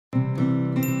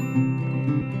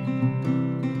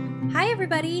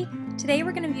everybody! Today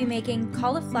we're going to be making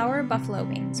cauliflower buffalo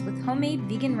wings with homemade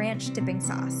vegan ranch dipping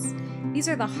sauce. These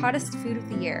are the hottest food of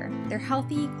the year. They're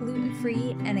healthy,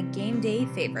 gluten-free, and a game day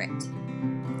favorite.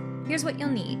 Here's what you'll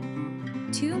need.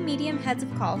 2 medium heads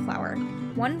of cauliflower,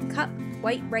 1 cup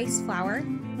white rice flour,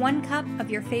 1 cup of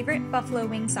your favorite buffalo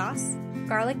wing sauce,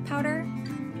 garlic powder,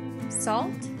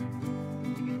 salt,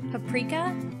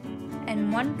 paprika,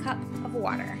 and 1 cup of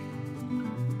water.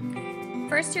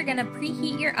 First, you're going to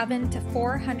preheat your oven to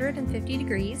 450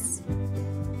 degrees,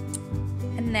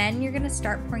 and then you're going to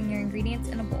start pouring your ingredients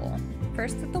in a bowl.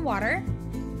 First with the water,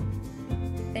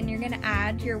 then you're going to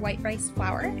add your white rice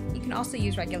flour. You can also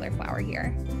use regular flour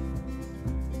here.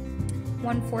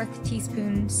 1/4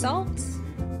 teaspoon salt,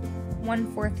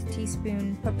 1/4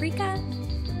 teaspoon paprika,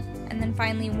 and then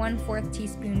finally 1/4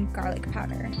 teaspoon garlic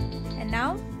powder. And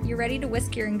now you're ready to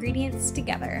whisk your ingredients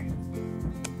together.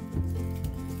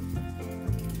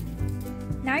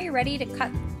 Now you're ready to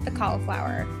cut the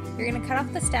cauliflower. You're going to cut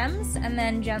off the stems and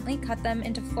then gently cut them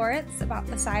into florets about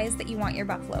the size that you want your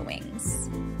buffalo wings.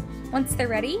 Once they're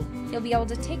ready, you'll be able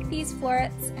to take these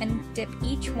florets and dip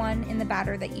each one in the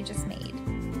batter that you just made.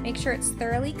 Make sure it's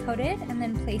thoroughly coated and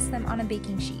then place them on a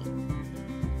baking sheet.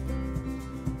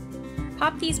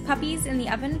 Pop these puppies in the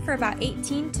oven for about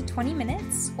 18 to 20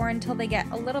 minutes or until they get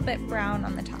a little bit brown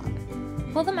on the top.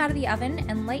 Pull them out of the oven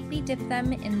and lightly dip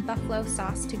them in buffalo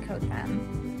sauce to coat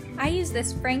them. I use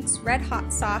this Frank's Red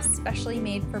Hot sauce specially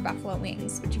made for buffalo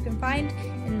wings, which you can find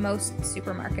in most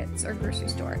supermarkets or grocery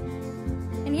store.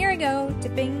 And here I go,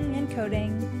 dipping and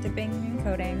coating, dipping and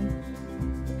coating.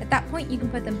 At that point, you can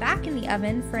put them back in the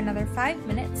oven for another 5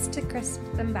 minutes to crisp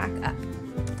them back up.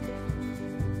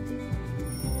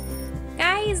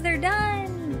 Guys, they're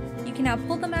done! You can now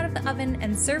pull them out of the oven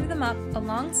and serve them up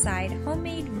alongside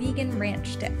homemade vegan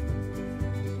ranch dip.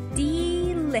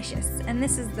 Delicious! And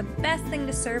this is the best thing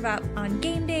to serve up on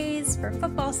game days, for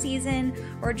football season,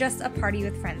 or just a party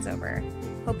with friends over.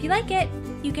 Hope you like it!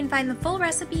 You can find the full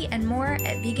recipe and more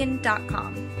at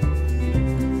vegan.com.